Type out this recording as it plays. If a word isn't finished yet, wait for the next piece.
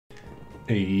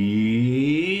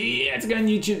Hey, it's again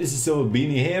YouTube, this is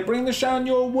SilverBeanie here, bringing the show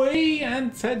your way,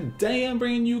 and today I'm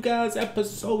bringing you guys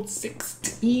episode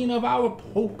 16 of our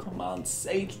Pokémon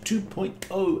Sage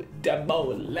 2.0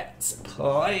 demo Let's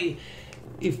Play.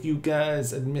 If you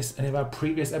guys had missed any of our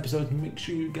previous episodes, make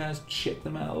sure you guys check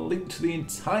them out. A link to the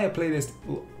entire playlist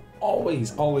will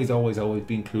always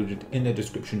be included in the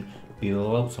description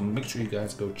below, so make sure you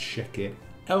guys go check it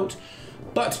out.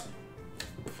 But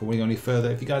before we go any further,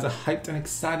 if you guys are hyped and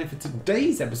excited for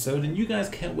today's episode and you guys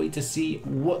can't wait to see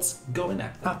what's going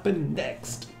to happen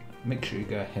next, make sure you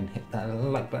go ahead and hit that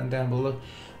like button down below.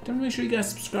 Don't make sure you guys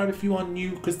subscribe if you are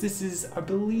new, because this is, I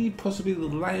believe, possibly the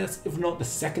last, if not the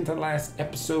second to last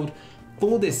episode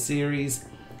for this series,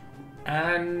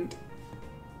 and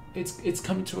it's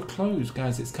coming to a close,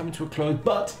 guys. It's coming to a close,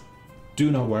 but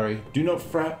do not worry, do not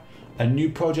fret. A new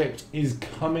project is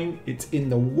coming. It's in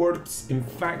the works. In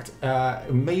fact,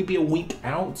 maybe a week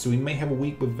out, so we may have a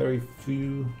week with very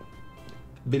few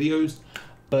videos,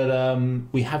 but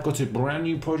we have got a brand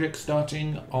new project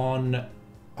starting on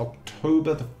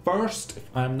October the 1st, if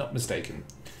I'm not mistaken.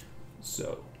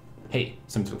 So hey,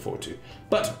 something to look forward to.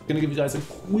 But I'm gonna give you guys a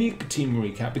quick team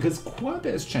recap because quite a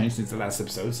bit has changed since the last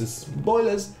episode, so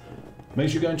spoilers, make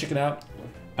sure you go and check it out.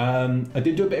 I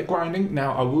did do a bit of grinding.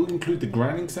 Now I will include the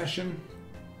grinding session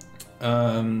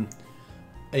in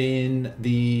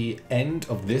the end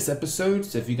of this episode,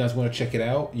 so if you guys want to check it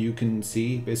out, you can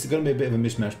see. But it's going to be a bit of a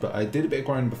mishmash, but I did a bit of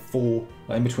grinding before,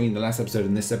 like in between the last episode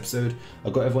and this episode. I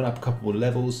got everyone up a couple more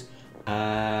levels,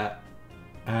 yeah,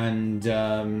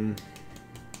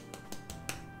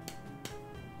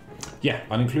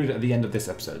 I'll include it at the end of this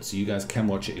episode, so you guys can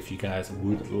watch it if you guys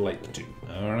would like to.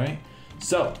 All right,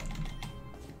 so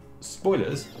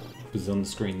spoilers was on the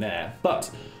screen there, but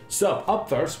so up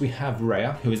first we have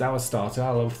Rhea, who is our starter,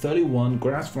 our level 31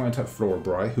 grass flying type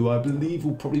Florabri, who I believe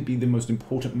will probably be the most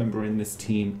important member in this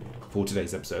team for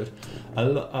today's episode.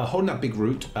 Holding that big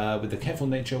root with the careful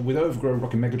nature, with overgrow,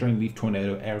 rocket mega drain, leaf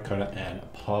tornado, air cutter, and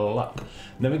pluck.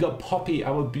 And then we got Poppy,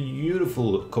 our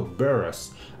beautiful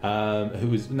Coberus,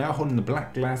 who is now holding the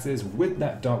black glasses with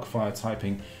that dark fire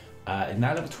typing.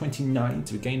 Now level 29,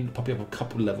 so we gained Poppy up a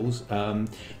couple of levels. The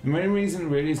main reason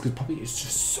really is because Poppy is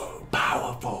just so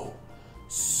powerful.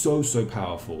 So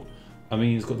powerful. I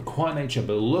mean, it's got the quiet nature,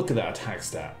 but look at that attack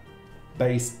stat.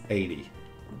 Base 80.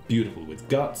 Beautiful with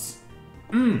guts.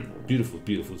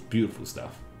 Beautiful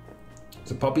stuff.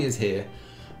 So Poppy is here.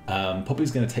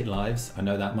 Poppy's going to take lives, I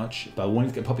know that much, but I wanted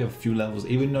to get Poppy up a few levels,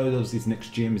 even though this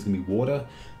next gym is going to be water,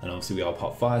 and obviously we are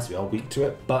part fire, so we are weak to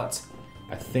it, but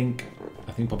I think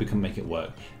Poppy can make it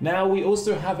work. Now we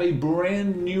also have a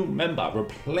brand new member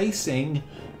replacing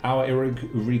our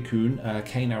Raccoon,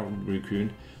 Kane our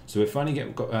Raccoon. So we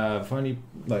finally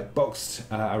boxed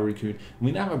our Raccoon.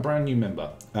 We now have a brand new member.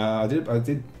 I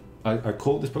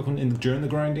caught this Pokemon during the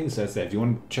grinding, so I said if you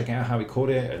want to check out how we caught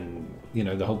it and you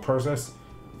know the whole process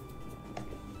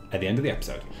at the end of the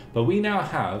episode. But we now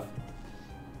have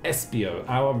Espio,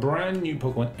 our brand new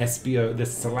Pokemon, Espio the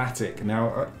Slatic.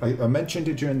 Now, I mentioned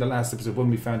it during the last episode when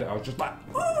we found it. I was just like,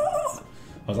 oh!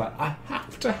 I was like, I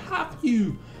have to have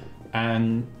you.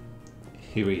 And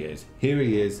here he is. Here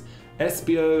he is.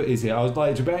 Espio is here. I was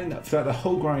like, throughout the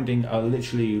whole grinding, I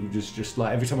literally just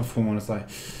like, every time I found one, I was like,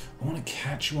 I want to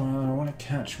catch one, I want to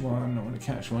catch one, I want to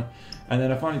catch one. And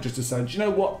then I finally just decided, you know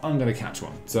what, I'm going to catch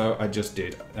one. So I just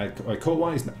did. I caught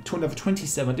one. He's level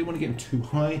 27. I didn't want to get him too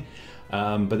high.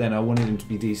 But then I wanted him to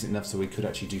be decent enough so he could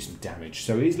actually do some damage.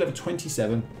 So he's level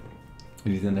 27.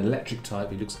 He's an electric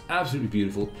type. He looks absolutely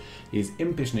beautiful. He's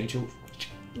impish nature, which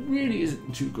really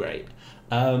isn't too great.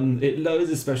 It lowers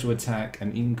his special attack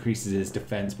and increases his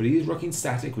defense, but he is rocking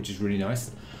static, which is really nice.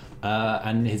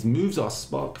 And his moves are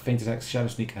Spark, Feint Attack, Shadow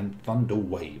Sneak, and Thunder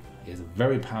Wave. He has a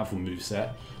very powerful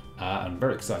moveset. I'm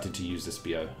very excited to use this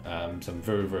BO, so I'm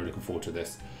very looking forward to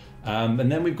this.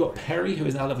 And then we've got Perry, who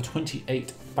is now level 28,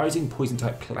 fighting poison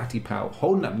type Platypow,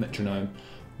 holding that metronome,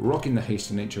 rocking the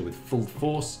hasty nature with full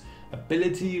force,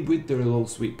 ability with the little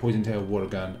sweet poison tail, water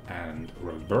gun, and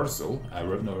revenge,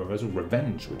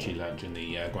 which he learned in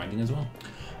the grinding as well.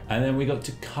 And then we got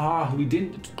Takar, who we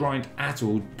didn't grind at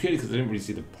all, purely because I didn't really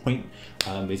see the point.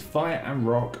 He's fire and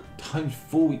rock, times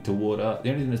 4 weak to water. The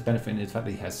only thing that's benefiting is the fact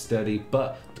that he has sturdy,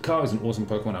 but Takar is an awesome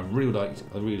Pokemon. I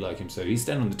really like him, so he's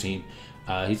staying on the team.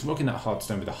 He's rocking that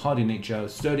Heartstone with a hardy nature,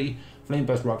 sturdy, flame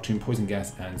burst, rock tomb, poison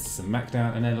gas, and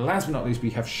smackdown. And then last but not least, we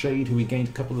have Shade, who we gained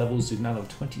a couple levels, who's now level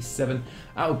 27.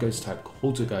 Our ghost type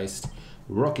Poltergeist,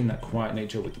 rocking that quiet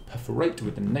nature with the perforate,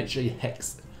 with the nature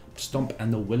hex, stomp,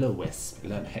 and the Will-O-Wisp.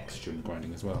 Learn hex during the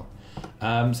grinding as well.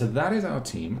 So that is our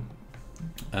team.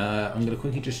 I'm going to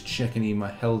quickly just check any of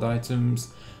my held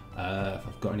items. If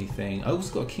I've got anything, I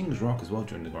also got a King's Rock as well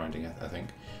during the grinding, I think,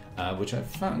 which I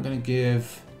found I'm going to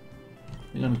give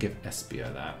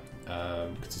Espia that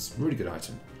because it's a really good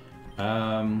item.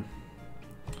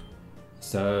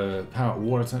 So power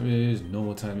water type moves,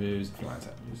 normal type moves, flying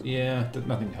type moves. Yeah,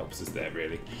 nothing helps us there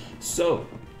really. So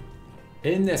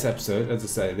in this episode, as I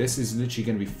say, this is literally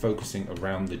going to be focusing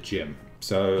around the gym.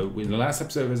 So in the last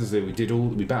episode, as I said, we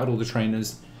battled all the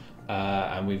trainers,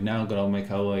 and we've now got to make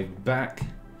our way back.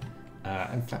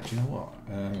 In fact, you know what?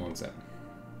 Hang on a sec.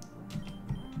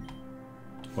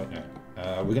 Wait, no.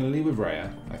 We're going to leave with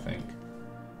Rhea, I think.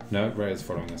 No, Rhea's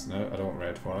following us. No, I don't want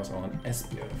Rhea to follow us. I want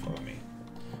Espia to follow me.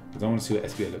 Because I want to see what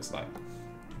Espia looks like.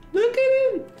 Look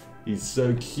at him! He's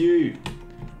so cute.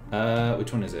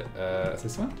 Which one is it? Is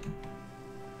this one?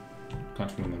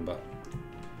 Can't remember.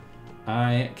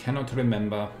 I cannot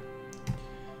remember.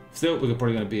 Still, we're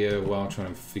probably going to be a while trying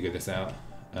to figure this out.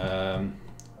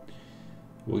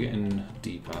 We're getting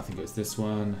deeper. I think it's this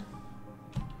one.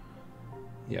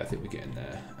 Yeah, I think we're getting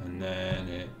there. And then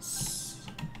it's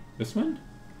this one?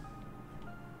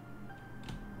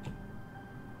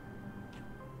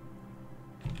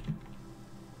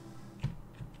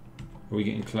 Are we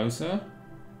getting closer?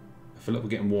 I feel like we're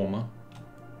getting warmer.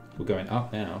 We're going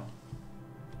up now.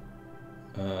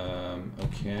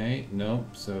 Okay, nope.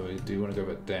 So we do want to go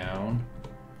back down.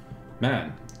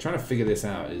 Man, trying to figure this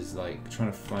out is like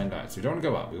trying to find out. So we don't want to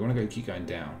go up. We want to keep going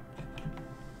down.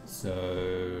 So,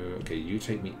 okay, you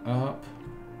take me up.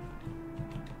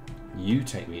 You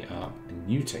take me up, and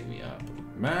you take me up.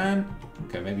 Man!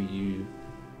 Okay, maybe you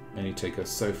only take us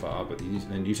so far, but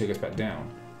then you take us back down.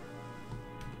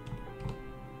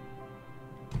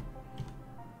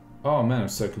 Oh man, I'm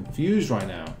so confused right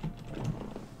now.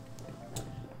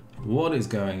 What is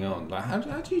going on? Like, how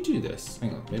do you do this?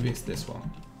 Hang on, maybe it's this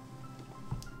one.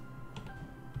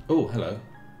 Oh, hello.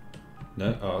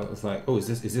 No, oh, it's like, oh, is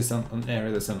this an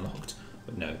area that's unlocked?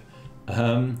 But no.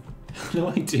 How do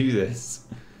I do this?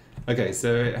 Okay,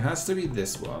 so it has to be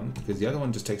this one, because the other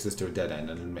one just takes us to a dead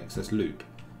end and then makes us loop.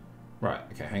 Right,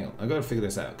 okay, hang on. I've got to figure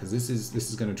this out, because this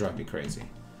is going to drive me crazy.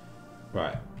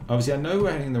 Right, obviously I know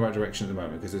we're heading in the right direction at the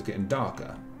moment, because it's getting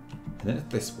darker. And then it's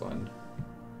this one.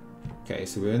 Okay,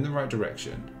 so we're in the right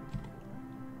direction.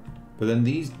 But then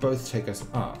these both take us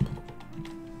up.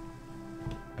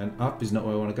 And up is not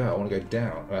where I want to go. I want to go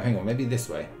down. Right, hang on, maybe this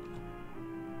way.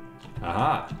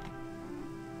 Aha!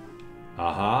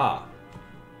 Aha!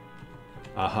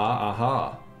 Aha,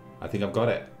 aha. I think I've got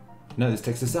it. No, this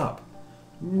takes us up.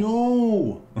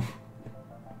 No!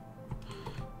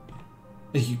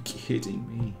 Are you kidding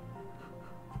me?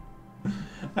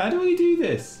 How do we do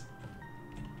this?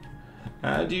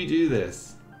 How do you do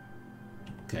this?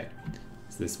 Okay,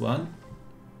 it's this one.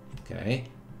 Okay,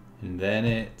 and then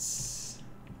it's...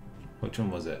 Which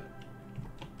one was it?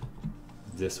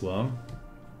 This one.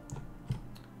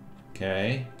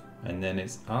 Okay, and then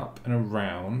it's up and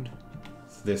around.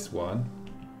 It's this one.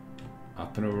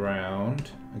 Up and around.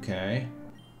 Okay.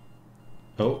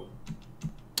 Oh.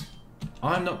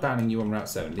 I'm not banning you on Route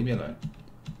 7. Leave me alone.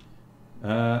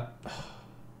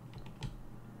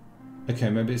 Okay,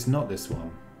 maybe it's not this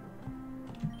one.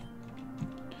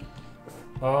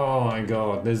 Oh my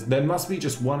god. There must be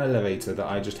just one elevator that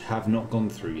I just have not gone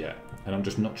through yet. And I'm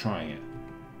just not trying it.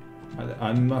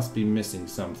 I must be missing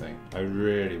something. I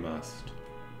really must.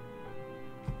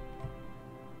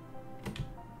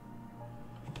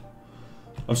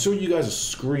 I'm sure you guys are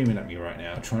screaming at me right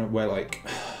now, trying to, like,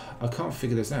 I can't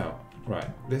figure this out. Right,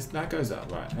 that goes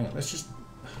up. Right, hang on, let's just...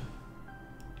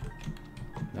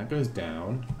 That goes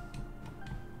down.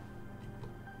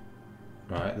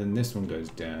 Right, then this one goes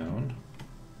down.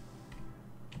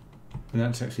 And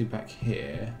that's actually back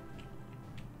here.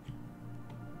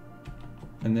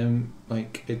 And then,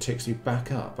 like, it takes me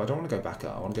back up. I don't want to go back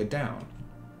up, I want to go down.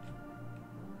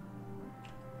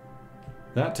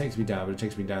 That takes me down, but it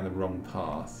takes me down the wrong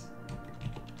path.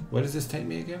 Where does this take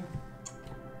me again?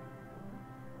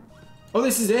 Oh,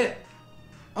 this is it!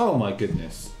 Oh my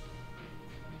goodness.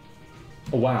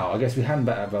 Oh wow, I guess we hadn't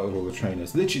battled all the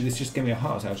trainers. Literally, this just gave me a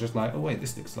heart attack. I was just like, oh wait,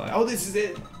 this looks like... Oh, this is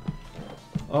it!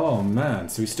 Oh man,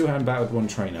 so we still haven't battled one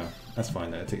trainer. That's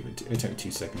fine though, it took me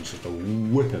 2 seconds just to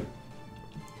whip him.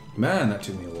 Man, that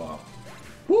took me a while.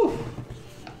 Woo!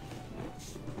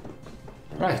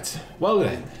 Right, well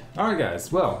then. Alright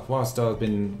guys, well, whilst I've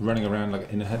been running around like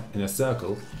in a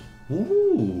circle...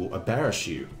 Ooh, a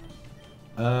parachute.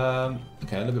 Okay,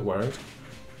 a little bit worried.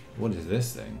 What is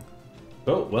this thing?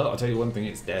 Oh, well, I'll tell you one thing,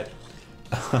 it's dead.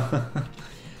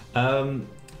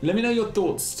 Let me know your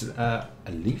thoughts to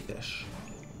a leafish.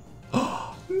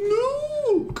 Oh,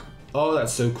 look! Oh,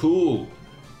 that's so cool.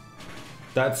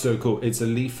 That's so cool. It's a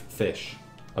leaf fish.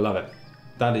 I love it.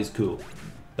 That is cool.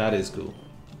 That is cool.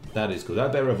 That is cool.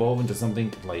 That better evolve into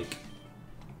something like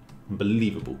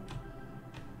unbelievable.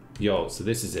 Yo, so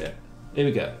this is it. Here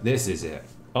we go. This is it.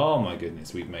 Oh my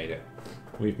goodness, we've made it.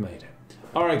 We've made it.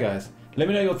 Alright guys, let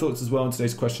me know your thoughts as well on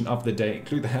today's question of the day.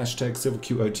 Include the hashtag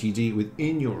SilverQOTD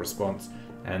within your response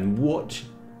and watch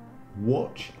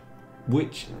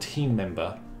which team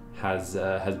member has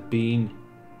been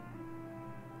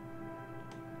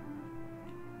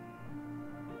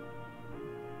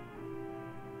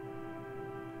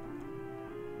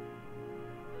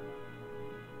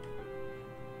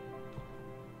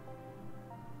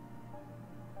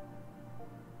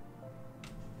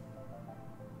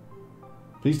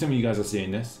Please tell me you guys are seeing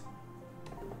this.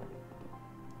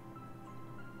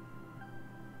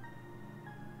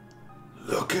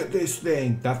 Look at this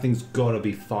thing. That thing's gotta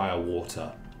be fire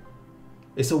water.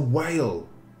 It's a whale.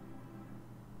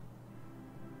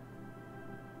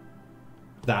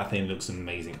 That thing looks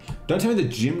amazing. Don't tell me the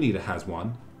gym leader has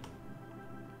one.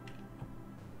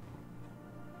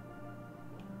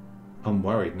 I'm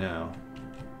worried now.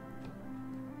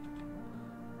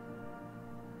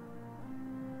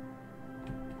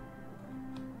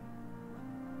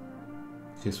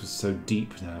 This was so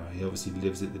deep now. He obviously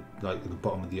lives at the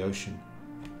bottom of the ocean.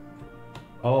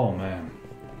 Oh man.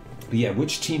 But yeah,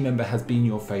 which team member has been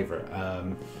your favorite?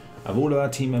 Of all of our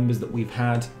team members that we've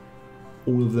had,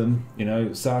 all of them, you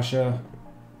know, Sasha,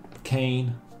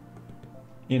 Kane,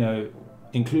 you know,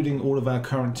 including all of our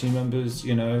current team members,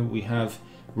 you know, we have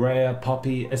Rhea,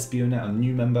 Poppy, Espionette, a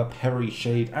new member, Perry,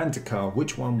 Shade, and Takar.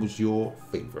 Which one was your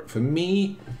favorite? For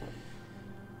me,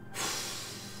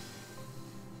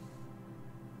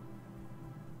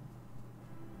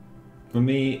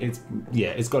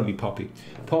 it's got to be Poppy.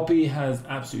 Poppy has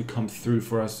absolutely come through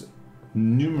for us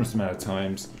numerous amount of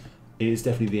times. It is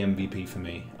definitely the MVP for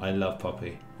me. I love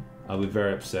Poppy. I'll be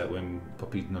very upset when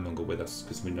Poppy's no longer with us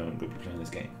because we no longer be playing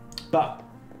this game. But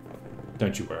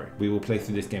don't you worry, we will play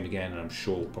through this game again, and I'm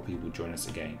sure Poppy will join us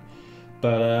again.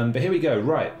 But here we go.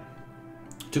 Right,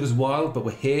 took us a while, but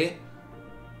we're here.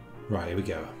 Right, here we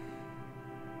go.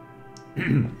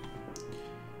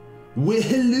 Well,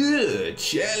 hello,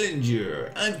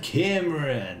 Challenger. I'm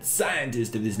Cameron,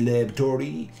 scientist of this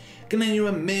laboratory. Can you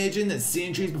imagine that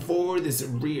centuries before this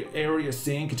area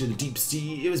sank into the deep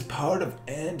sea, it was part of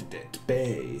Antidote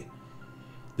Bay?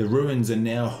 The ruins are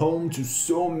now home to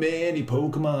so many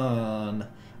Pokemon.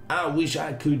 I wish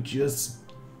I could just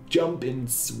jump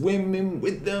and swim in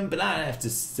with them, but I have to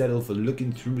settle for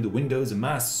looking through the windows of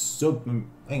my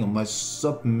submersible.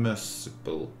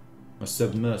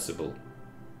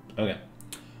 Okay.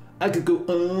 I could go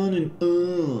on and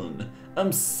on.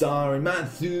 I'm sorry, my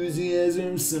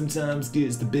enthusiasm sometimes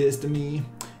gets the best of me.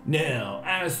 Now,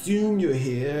 I assume you're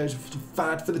here to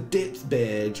fight for the depth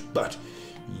badge, but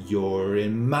you're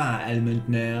in my element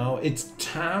now. It's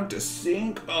time to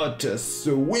sink or to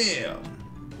swim.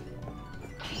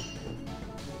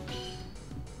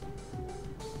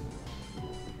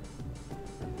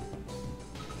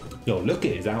 Yo, look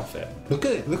at his outfit. Look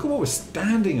at it. Look at what we're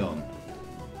standing on.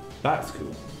 That's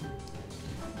cool.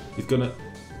 He's got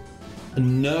a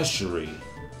nursery.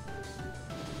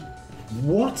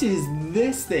 What is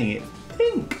this thing? It's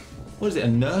pink. What is it, a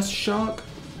nurse shark?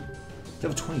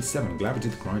 Level 27, glad we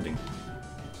did the grinding.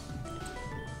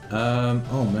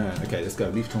 Oh man, okay, let's go.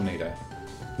 Leaf Tornado.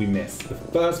 We missed. The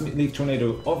first Leaf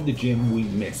Tornado of the gym, we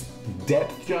missed.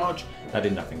 Depth Charge, that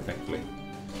did nothing, thankfully.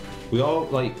 We all,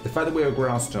 like, the fact that we're a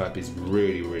grass type is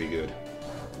really, really good.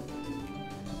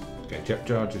 Okay, Depth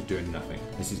Charge is doing nothing.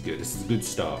 This is good. This is a good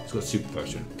start. It's got Super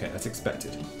Potion. Okay, that's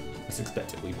expected. That's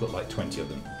expected. We've got like 20 of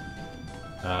them.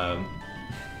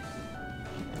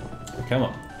 Come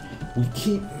on. We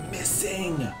keep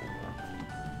missing.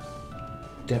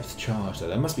 Depth Charge, though.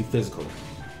 That must be physical.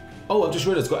 Oh, I've just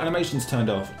realized it's got animations turned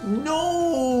off.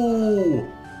 No!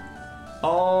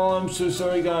 Oh, I'm so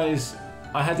sorry, guys.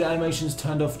 I had the animations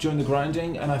turned off during the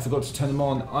grinding, and I forgot to turn them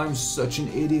on. I'm such an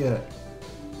idiot.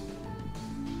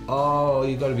 Oh,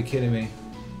 you gotta be kidding me.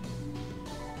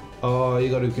 Oh, you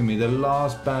gotta be kidding me. The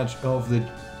last badge of the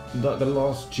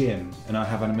last gym, and I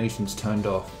have animations turned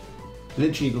off.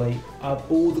 Literally, like,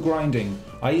 all the grinding.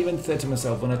 I even said to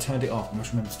myself when I turned it off, I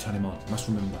must remember to turn him on. I must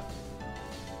remember.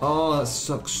 Oh, that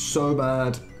sucks so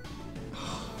bad.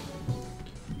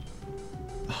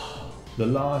 The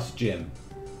last gym.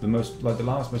 The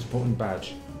last most important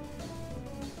badge.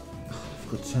 I've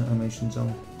got to turn animations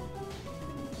on.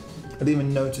 I didn't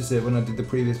even notice it when I did the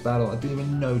previous battle. I didn't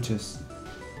even notice.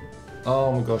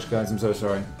 Oh my gosh, guys, I'm so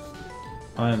sorry.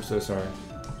 I am so sorry.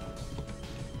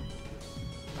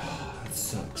 That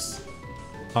sucks.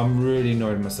 I'm really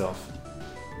annoyed with myself.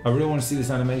 I really want to see this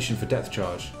animation for depth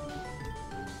charge.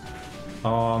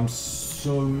 Oh, I'm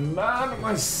so mad at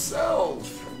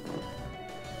myself.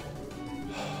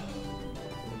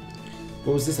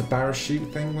 What was this, a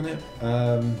parachute thing, wasn't it?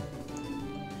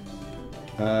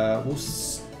 We'll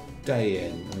stay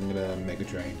in. I'm gonna Mega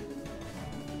Drain.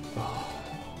 Oh,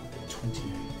 28.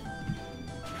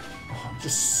 Oh, I'm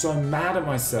just so mad at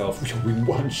myself. We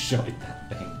one-shotted that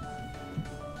thing.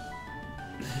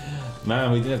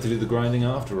 Man, we didn't have to do the grinding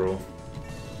after all.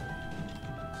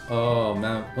 Oh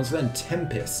man, once again,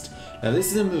 Tempest. Now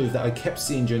this is a move that I kept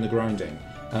seeing during the grinding,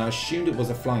 and I assumed it was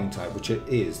a flying type, which it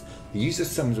is. The user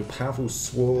summons a powerful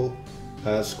squall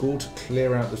to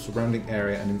clear out the surrounding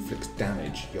area and inflicts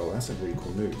damage. Yo, that's a really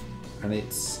cool move. And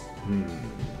it's...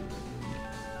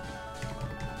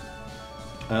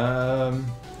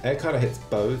 Air Cutter hits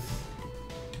both.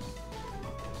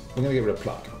 We're going to give it a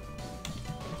pluck.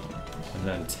 And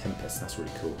then Tempest, that's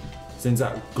really cool. Sends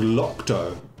out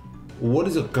Glocto. What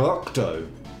is a Glocto?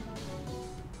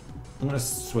 I'm going to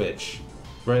switch.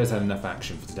 Ray's had enough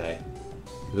action for today.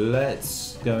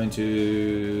 Let's go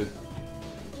into...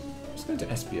 Let's go into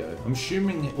SBO. I'm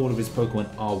assuming all of his Pokemon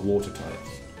are water types.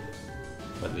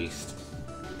 At least.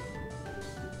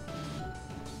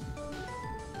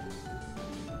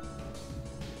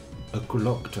 A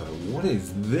Glocto. What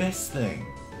is this thing?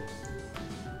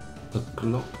 A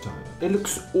Glocto. It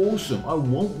looks awesome. I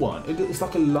want one. It's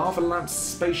like a lava lamp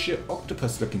spaceship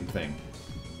octopus looking thing.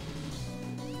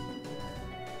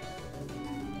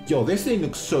 Yo, this thing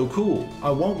looks so cool.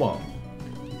 I want one.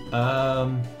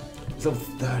 It's level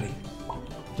 30.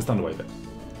 Just underway it.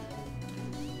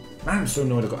 Man, I'm so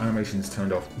annoyed I got animations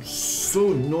turned off. I'm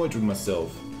so annoyed with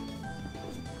myself.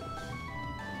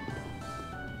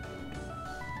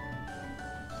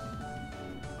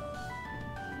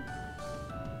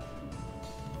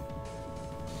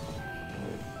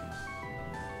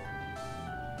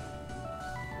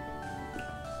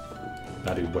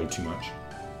 That did way too much.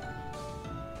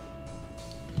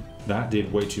 That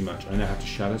did way too much. I now have to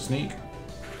Shadow Sneak.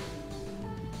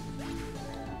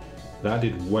 That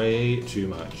did way too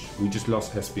much. We just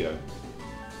lost SBO.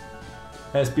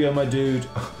 SBO, my dude.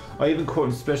 I even caught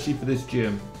him especially for this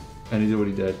gym. And he's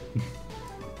already dead.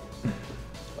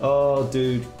 Oh,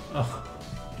 dude. Oh.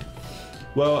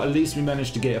 Well, at least we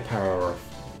managed to get a power off.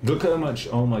 Look how much...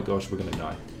 Oh my gosh, we're going to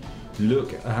die.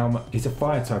 Look at how much... It's a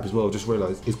fire type as well. Just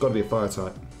realised. It's got to be a fire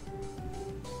type.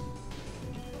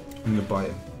 I'm going to bite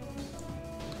him.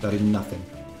 That is nothing.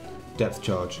 Depth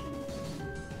charge.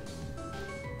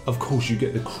 Of course you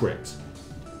get the crit.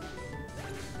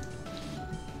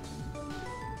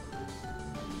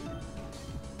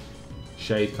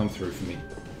 Shade, come through for me.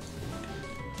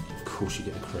 Of course you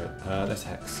get the crit. Let's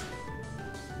Hex.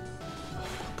 Oh,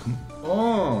 come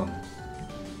on.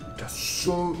 That's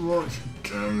so much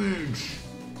damage.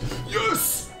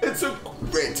 Yes! It's a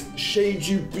crit! Shade,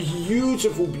 you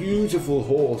beautiful, beautiful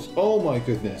horse. Oh my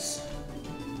goodness.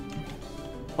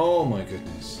 Oh my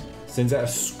goodness. Sends out a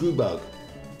Scubug.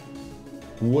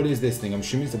 What is this thing? I'm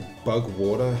assuming it's a bug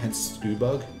water, hence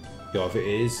Scubug. Yo, if it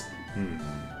is...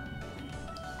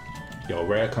 Yo,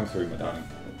 Rare, come through, my darling.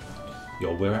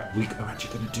 Yo, we are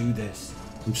actually going to do this.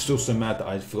 I'm still so mad that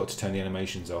I forgot to turn the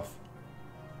animations off.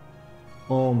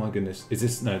 Oh my goodness. Is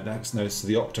this... No, that's no. So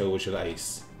the Octo was your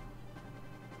ace.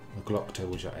 The Glocto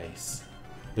was your ace.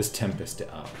 Let's Tempest it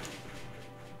up.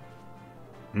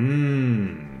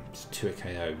 It's 2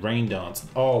 KO. Rain Dance.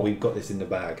 Oh, we've got this in the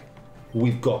bag.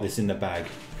 We've got this in the bag.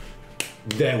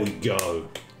 There we go.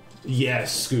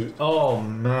 Yes, Scoot. Oh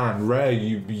man, Rare,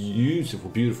 you beautiful,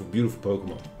 beautiful, beautiful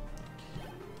Pokemon.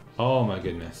 Oh my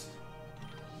goodness.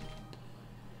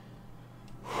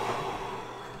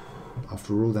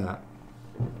 After all that.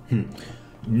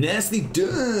 Nicely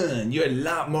done. You're a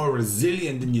lot more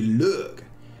resilient than you look.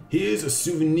 Here's a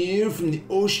souvenir from the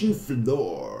ocean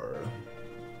floor.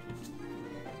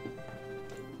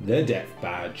 The Depth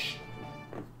Badge.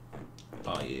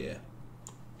 Oh yeah.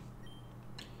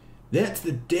 That's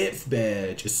the Depth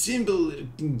Badge, a symbol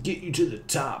that can get you to the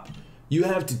top. You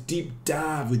have to deep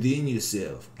dive within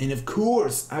yourself. And of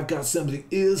course, I've got something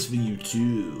else for you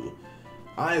too.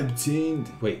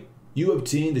 You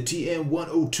obtained the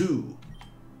TM102.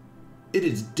 It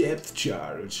is Depth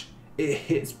Charge. It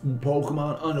hits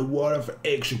Pokemon underwater for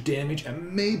extra damage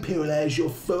and may paralyze your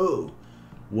foe.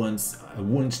 I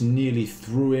once nearly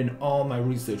threw in all my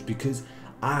research because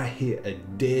I hit a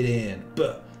dead end,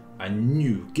 but I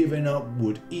knew giving up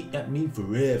would eat at me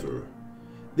forever.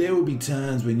 There will be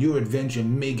times when your adventure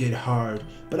may get hard,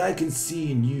 but I can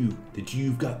see in you that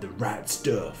you've got the right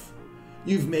stuff.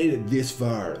 You've made it this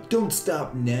far. Don't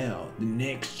stop now. The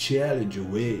next challenge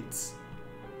awaits.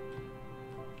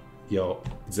 Yo,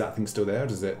 is that thing still there?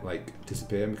 Does it like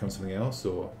disappear and become something else,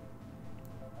 or?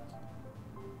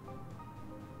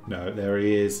 No, there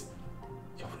he is.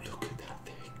 Yo, look at that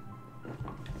thing.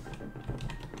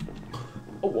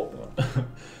 Oh, what the?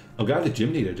 I'm glad the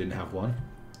gym leader didn't have one.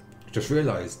 Just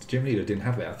realised the gym leader didn't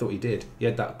have it. I thought he did. He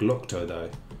had that Glockto though.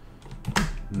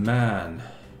 Man.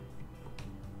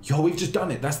 Yo, we've just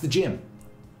done it. That's the gym.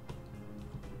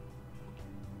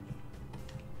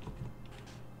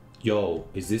 Yo,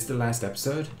 is this the last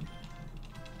episode?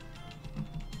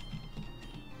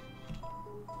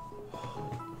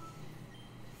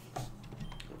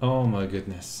 Oh my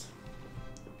goodness.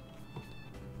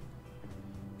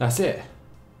 That's it.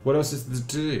 What else is there to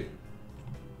do?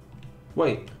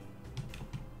 Wait.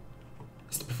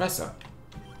 It's the professor.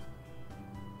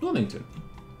 Bloomington.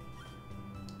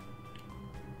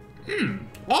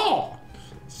 Oh!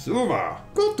 Silver,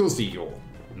 good to see you.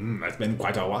 It's been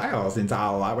quite a while since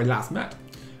we last met.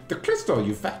 The crystal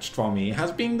you fetched for me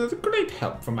has been a great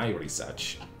help for my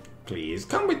research. Please,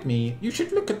 come with me. You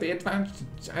should look at the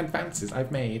advances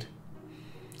I've made.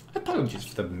 Apologies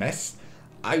for the mess.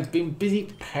 I've been busy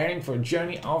preparing for a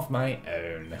journey of my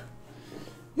own.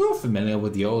 You're familiar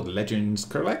with the old legends,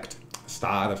 correct? A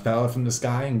star that fell from the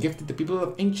sky and gifted the people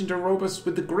of ancient Urobos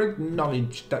with the great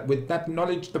knowledge that with that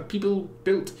knowledge the people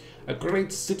built a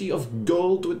great city of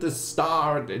gold with the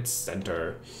star at its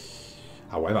center.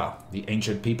 However, the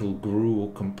ancient people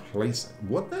grew complacent.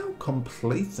 What now?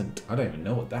 Complacent? I don't even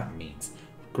know what that means.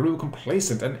 Grew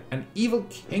complacent and an evil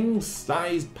king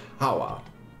seized power.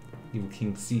 Evil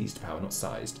king seized power, not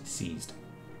sized, seized.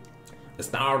 The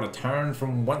star returned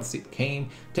from whence it came,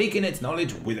 taking its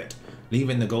knowledge with it,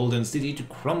 leaving the golden city to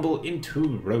crumble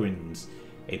into ruins.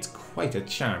 It's quite a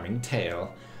charming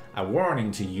tale. A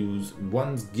warning to use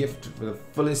one's gift for the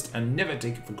fullest and never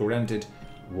take it for granted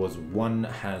was one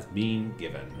has been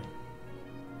given.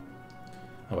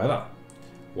 However,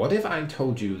 what if I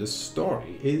told you the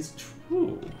story is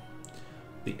true?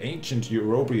 The ancient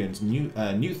Urobians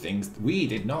knew things we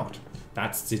did not.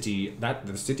 The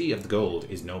city of the gold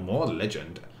is no more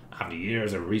legend. After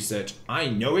years of research, I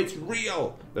know it's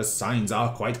real. The signs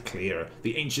are quite clear.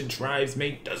 The ancient tribes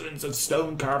made dozens of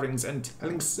stone carvings and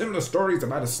telling similar stories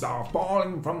about a star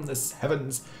falling from the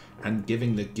heavens and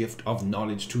giving the gift of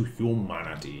knowledge to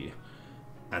humanity.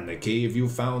 And the cave you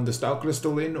found the star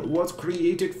crystal in was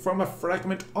created from a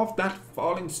fragment of that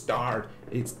falling star.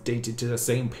 It's dated to the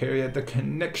same period. The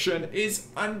connection is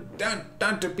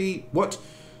undoubtedly what?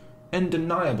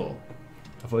 Undeniable.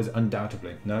 I thought it was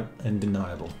undoubtedly. No,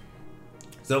 undeniable.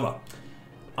 Silver,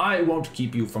 I won't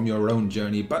keep you from your own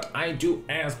journey, but I do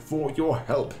ask for your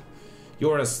help.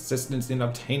 Your assistance in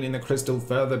obtaining the crystal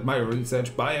furthered my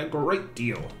research by a great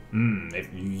deal. If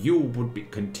you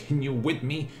would continue with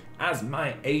me as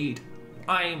my aid,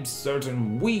 I'm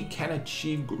certain we can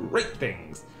achieve great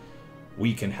things.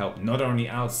 We can help not only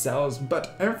ourselves,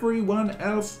 but everyone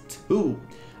else too.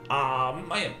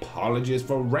 My apologies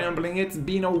for rambling. It's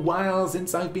been a while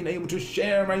since I've been able to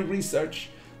share my research.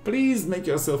 Please make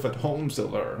yourself at home,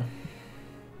 Silver.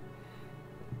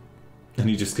 And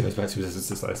he just goes back to his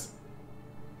exercise.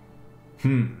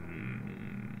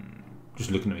 Just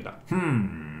looking at me like,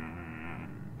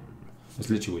 That's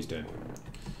literally what he's doing.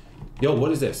 Yo,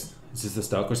 what is this? Is this the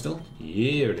star crystal?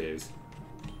 Here it is.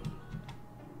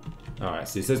 Alright,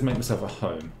 so it says make myself at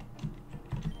home.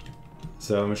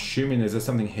 So I'm assuming there's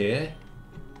something here.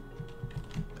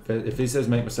 If it says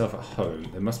make myself at home,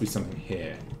 there must be something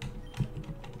here.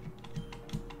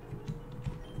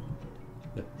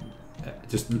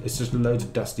 It's just loads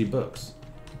of dusty books.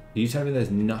 Are you telling me there's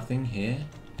nothing here?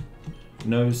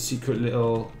 No secret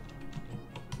little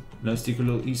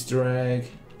Easter egg.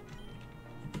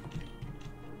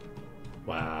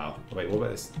 Wow. Wait, what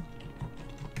about this?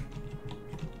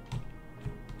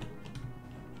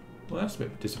 Well, that's a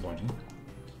bit disappointing.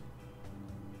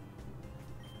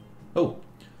 Oh,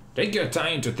 take your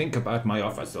time to think about my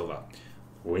offer, Silver.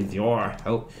 With your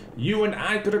help, you and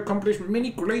I could accomplish many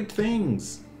great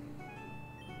things.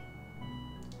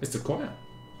 Mr. Corner.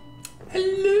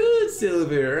 Hello,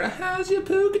 Silver. How's your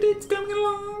Pokédex coming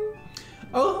along?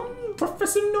 Oh,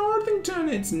 Professor Northington,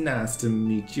 it's nice to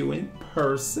meet you in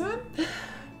person.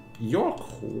 You're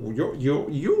cool.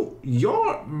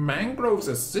 You're Mangrove's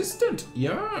assistant,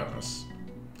 yes.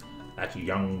 That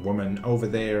young woman over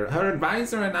there, her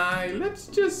advisor and I, let's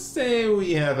just say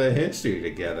we have a history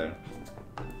together.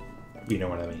 You know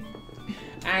what I mean.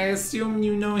 I assume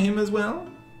you know him as well?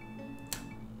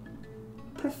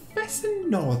 Professor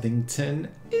Northington,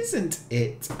 isn't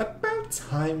it about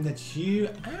time that you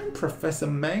and Professor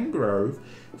Mangrove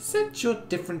set your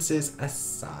differences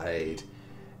aside.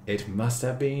 It must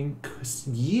have been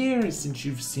years since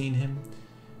you've seen him.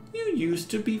 You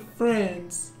used to be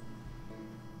friends.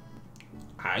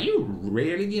 Are you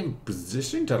really in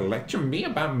position to lecture me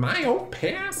about my old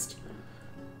past?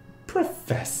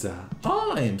 Professor,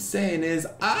 all I am saying is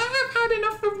I've had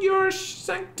enough of your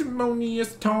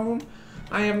sanctimonious tone.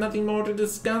 I have nothing more to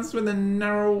discuss with a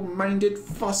narrow-minded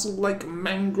fossil like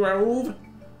Mangrove.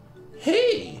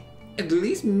 Hey, at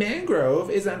least Mangrove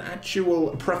is an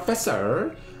actual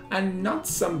professor and not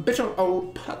some bitter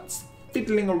old putz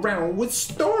fiddling around with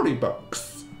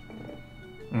storybooks.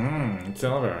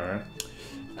 Silver.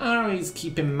 Always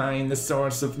keep in mind the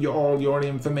source of all your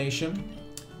information.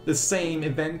 The same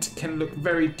event can look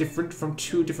very different from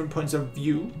two different points of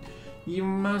view. You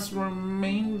must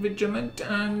remain vigilant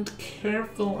and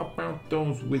careful about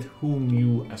those with whom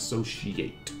you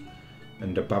associate.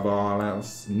 And above all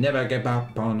else, never give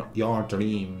up on your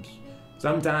dreams.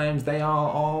 Sometimes they are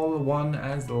all one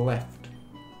as left.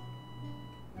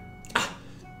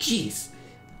 Jeez,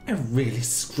 I really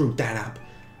screwed that up.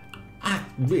 I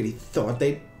really thought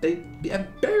they'd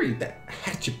have buried that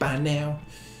hatchet by now.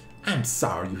 I'm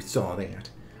sorry you saw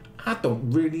that. I don't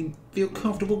really feel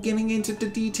comfortable getting into the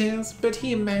details, but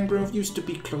he and Mangrove used to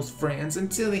be close friends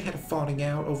until they had a falling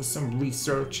out over some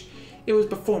research. It was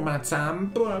before my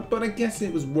time, but I guess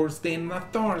it was worse than I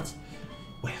thought.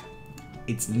 Well,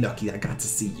 it's lucky I got to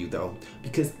see you though,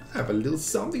 because I have a little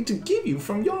something to give you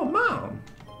from your mom.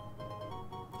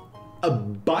 A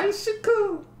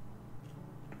bicycle?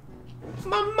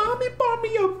 My mommy bought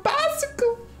me a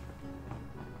bicycle.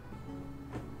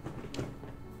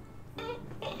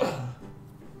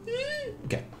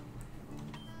 Okay.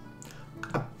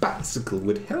 A bicycle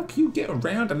would help you get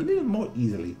around a little more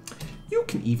easily. You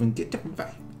can even get to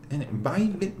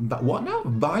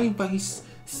Vice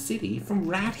City from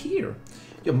right here.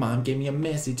 Your mom gave me a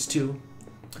message too.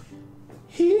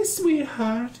 Here,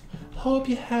 sweetheart. Hope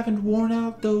you haven't worn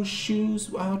out those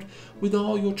shoes out with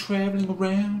all your traveling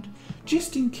around.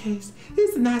 Just in case,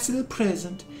 it's a nice little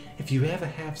present. If you ever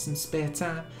have some spare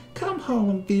time, come home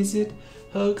and visit.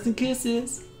 Hugs and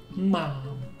kisses,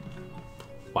 Mom.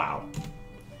 Wow.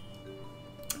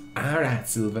 Alright,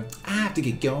 Silver, I have to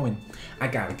get going. I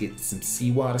gotta get some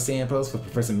seawater samples for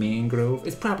Professor Mangrove.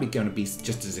 It's probably gonna be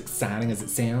just as exciting as it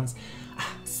sounds.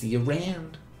 See you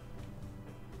around.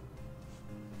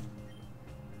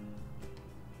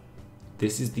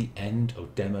 This is the end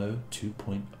of Demo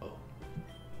 2.0.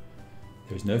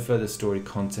 There is no further story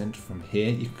content from here.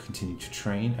 You can continue to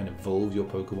train and evolve your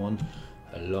Pokemon,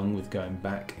 along with going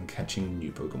back and catching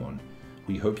new Pokemon.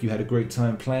 We hope you had a great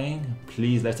time playing.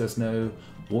 Please let us know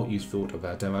what you thought of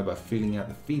our demo by filling out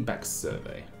the feedback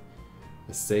survey.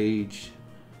 The Sage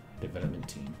development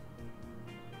team.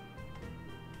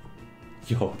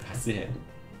 Yo, that's it.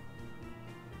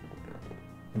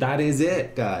 That is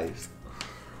it, guys.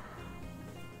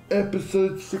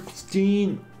 Episode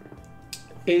 16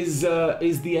 is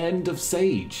the end of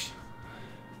Sage.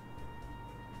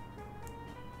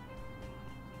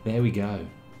 There we go.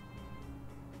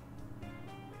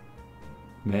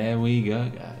 There we go,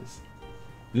 guys.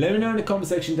 Let me know in the comment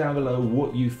section down below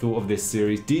what you thought of this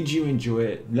series. Did you enjoy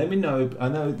it? Let me know. I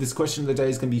know this question of the day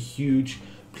is going to be huge.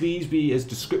 Please be as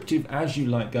descriptive as you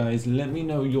like, guys. Let me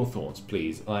know your thoughts,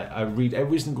 please. I read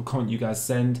every single comment you guys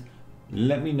send.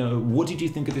 Let me know, what did you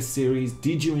think of this series?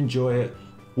 Did you enjoy it?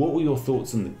 What were your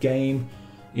thoughts on the game?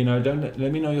 You know,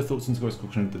 let me know your thoughts on the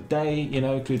question of the day. You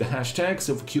know, include the hashtag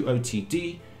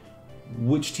SilverQOTD.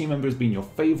 Which team member has been your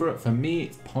favorite? For me,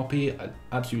 it's Poppy. I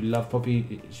absolutely love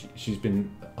Poppy. She's been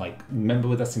like a member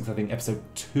with us since I think episode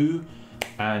 2,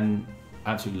 and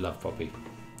absolutely love Poppy.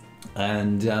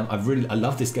 And I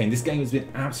love this game. This game has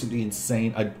been absolutely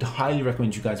insane. I highly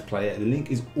recommend you guys play it. The link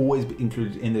is always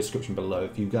included in the description below.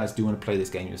 If you guys do want to play this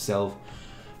game yourself,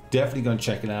 definitely go and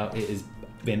check it out. It has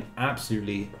been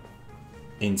absolutely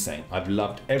insane. I've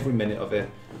loved every minute of it.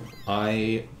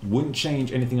 I wouldn't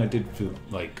change anything I did for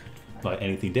like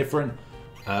anything different.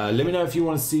 Let me know if you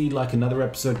want to see like another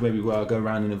episode maybe where I go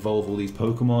around and evolve all these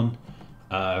Pokemon.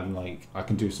 Like I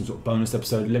can do some sort of bonus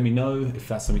episode. Let me know if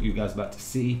that's something you guys would like to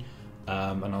see,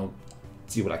 and I'll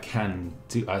see what I can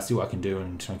do. I see what I can do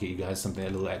and try and get you guys something a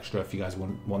little extra if you guys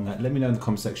want that. Let me know in the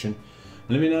comment section.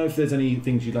 Let me know if there's any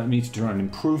things you'd like me to try and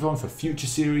improve on for future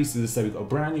series. As I say, we've got a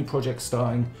brand new project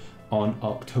starting on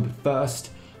October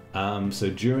 1st. So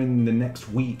during the next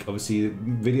week, obviously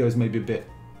videos may be a bit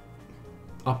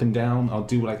up and down. I'll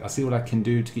see what I can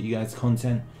do to get you guys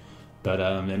content. But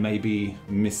there may be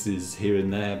misses here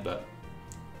and there, but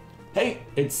hey,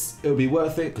 it'll be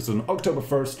worth it because on October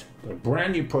 1st, a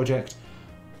brand new project.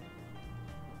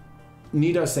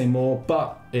 Need I say more?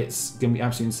 But it's gonna be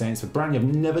absolutely insane. It's a brand new. I've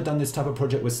never done this type of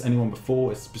project with anyone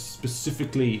before. It's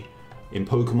specifically in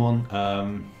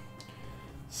Pokemon.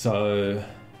 So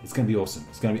it's gonna be awesome.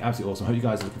 It's gonna be absolutely awesome. I hope you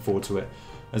guys are looking forward to it.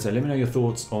 As I say, let me know your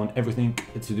thoughts on everything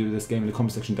to do with this game in the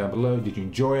comment section down below. Did you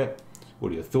enjoy it?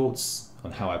 What are your thoughts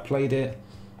on how I played it?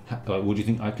 What do you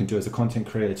think I can do as a content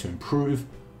creator to improve?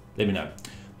 Let me know.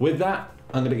 With that,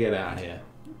 I'm gonna get out of here.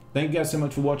 Thank you guys so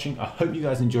much for watching. I hope you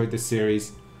guys enjoyed this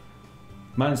series.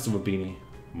 My name's SilverBeanie,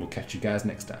 and we'll catch you guys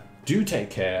next time. Do take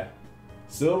care.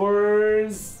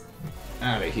 Silver's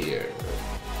out of here.